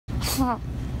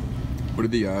What are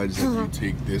the odds that you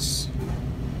take this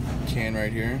can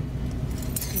right here,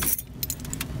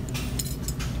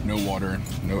 no water,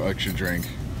 no extra drink,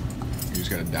 you just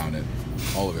gotta down it,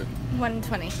 all of it?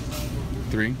 120.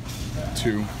 3,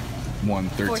 2, 1,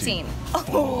 13. 14.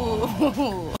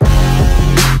 Oh.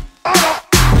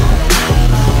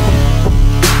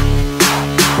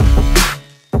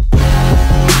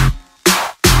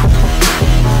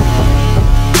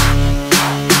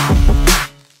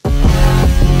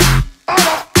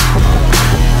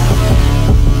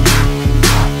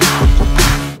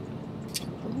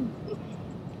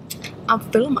 I'm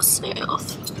feeling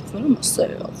myself.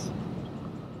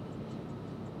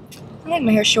 I like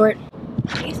my hair short.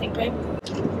 What do you think, babe?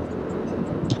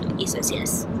 He says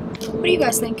yes. What do you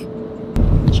guys think?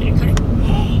 Should I cut it?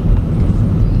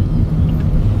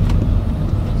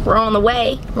 We're on the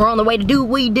way. We're on the way to do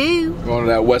what we do. Going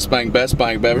to that West Bank, Best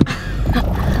Bank, baby.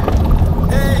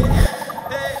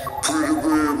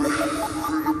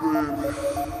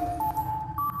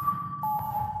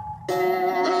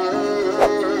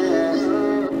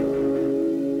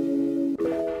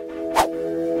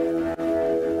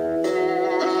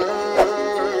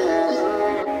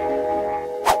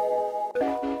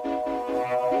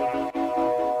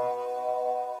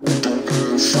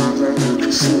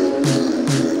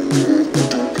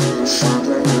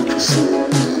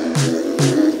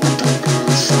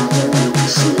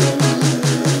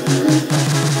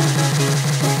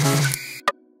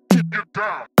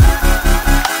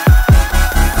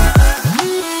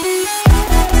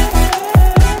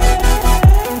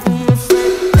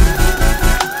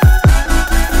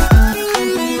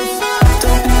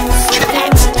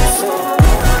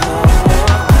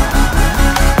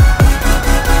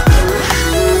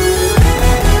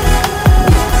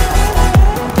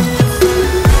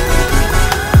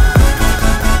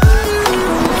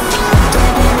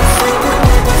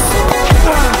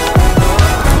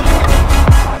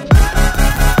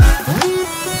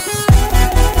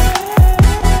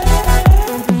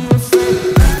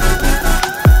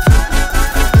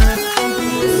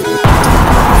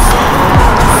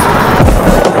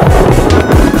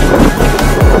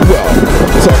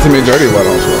 To me, dirty wet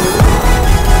also.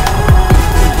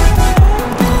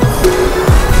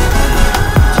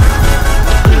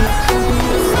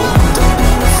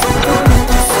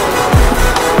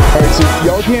 Alright, so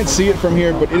y'all can't see it from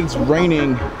here, but it's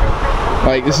raining.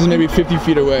 Like, this is maybe 50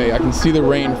 feet away. I can see the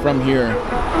rain from here.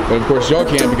 But of course y'all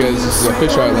can't because this is a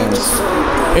fish island.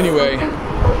 Anyway,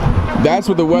 that's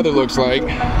what the weather looks like.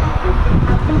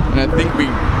 And I think we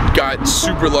got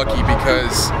super lucky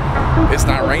because it's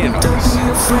not raining on us. You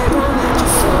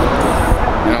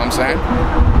know what I'm saying?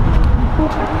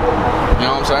 You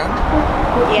know what I'm saying?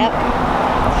 Yep.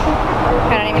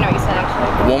 I don't even know what you said actually.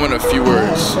 A woman of few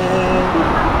words.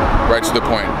 Right to the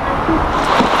point.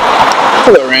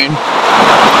 Hello, Rain.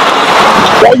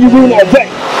 Why you ruin all day?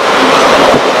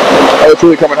 Oh, it's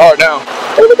really coming hard now.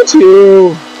 Oh, look at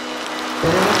you.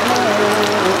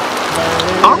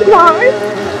 Alright.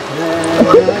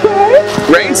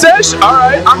 Okay. Rain sesh?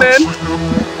 Alright, I'm in.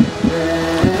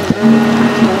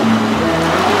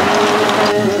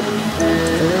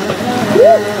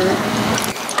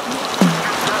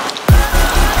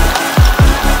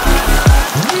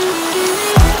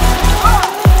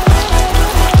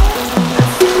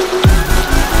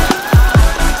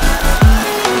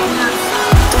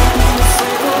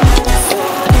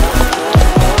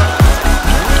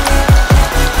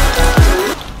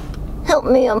 Help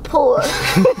me, I'm poor.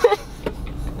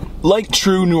 Like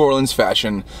true New Orleans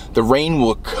fashion, the rain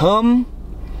will come,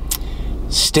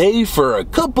 stay for a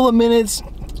couple of minutes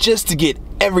just to get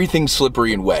everything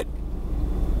slippery and wet.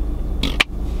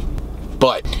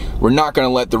 But we're not gonna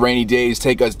let the rainy days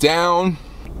take us down.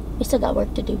 We still got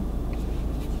work to do.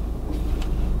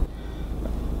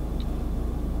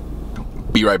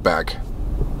 Be right back.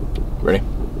 Ready?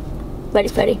 Ready,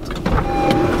 Freddy.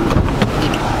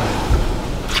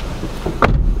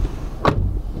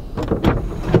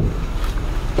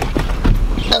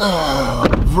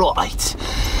 Right.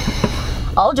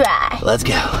 All dry. Let's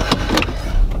go.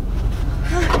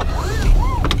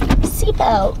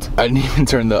 Seatbelt. I didn't even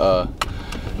turn the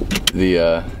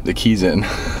keys in.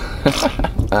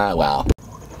 Wow.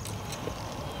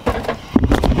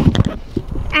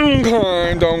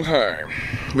 Okay.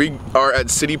 We are at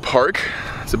City Park.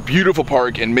 It's a beautiful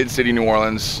park in mid-city New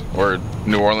Orleans, or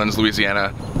New Orleans,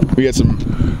 Louisiana. We got some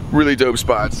really dope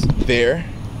spots there.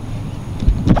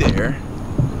 There.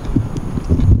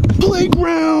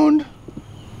 Playground.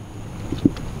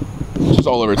 Just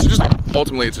all over. It's just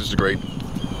ultimately it's just a great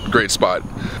great spot.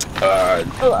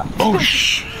 Oh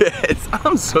shit!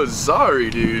 I'm so sorry,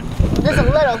 dude. Just a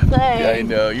little thing. Yeah, I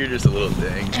know. You're just a little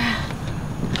thing.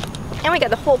 And we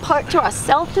got the whole park to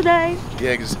ourselves today.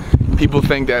 Yeah, because people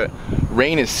think that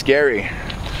rain is scary.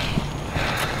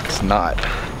 It's not.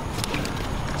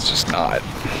 It's just not.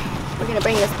 We're gonna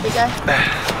bring this big guy.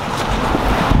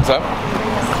 What's up?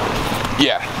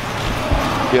 Yeah.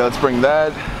 Yeah, let's bring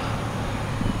that.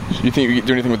 You think you can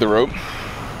do anything with the rope?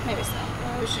 Maybe so.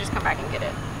 We should just come back and get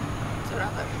it. So we don't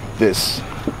have everything. This,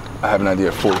 I have an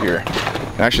idea for here.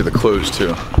 And actually the clothes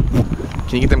too.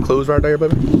 Can you get them clothes right there,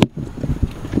 baby?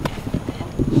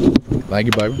 Thank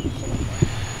you, baby.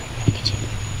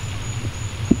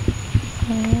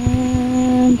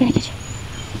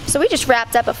 So we just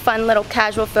wrapped up a fun little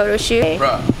casual photo shoot.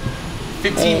 Bruh,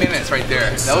 15 minutes right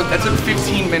there. That took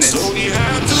 15 minutes.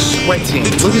 Sweating.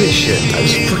 Look at this shit. I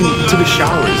just freaking took a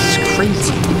shower. This is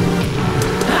crazy.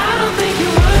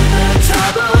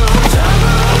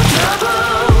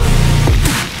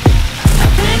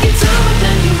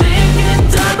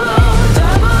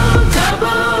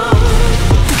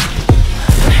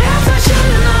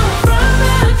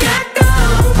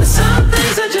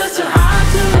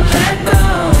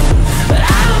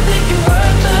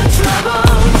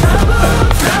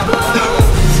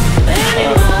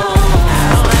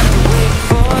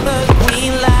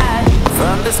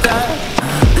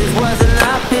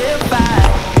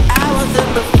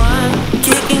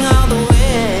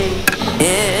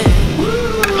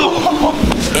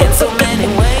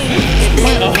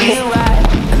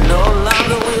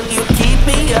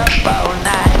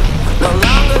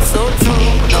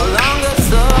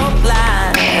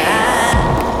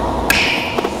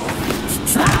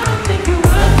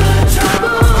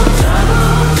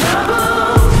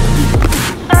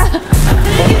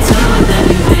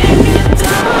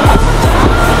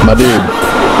 My dude,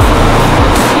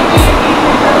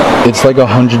 it's like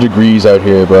 100 degrees out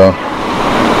here, bro.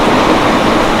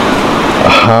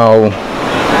 How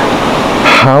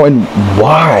and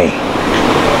why?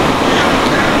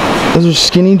 Those are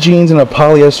skinny jeans and a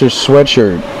polyester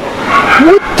sweatshirt.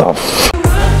 What the f?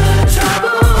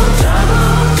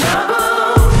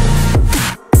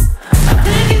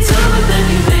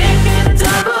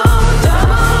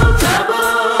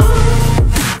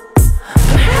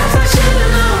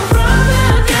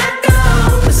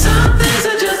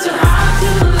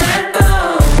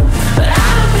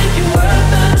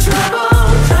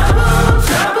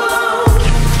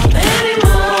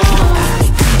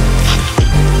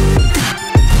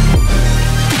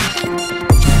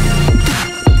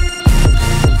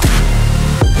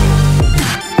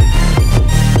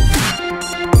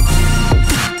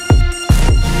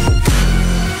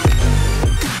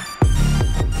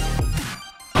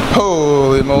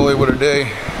 Holy moly, what a day.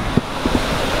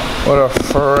 What a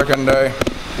frickin' day.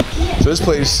 So this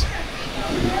place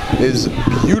is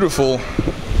beautiful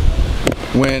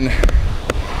when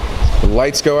the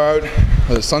lights go out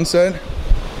or the sunset.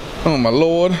 Oh my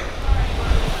lord.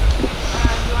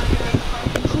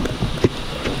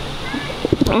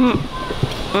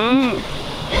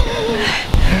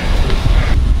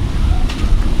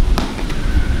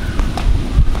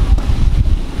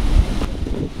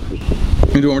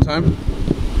 Can you do it one more time?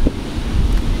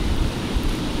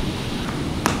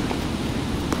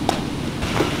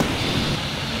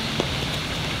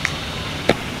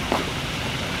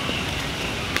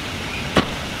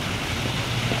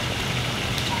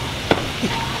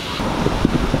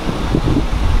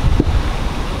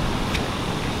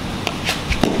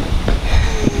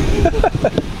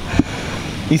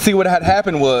 You see what had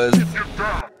happened was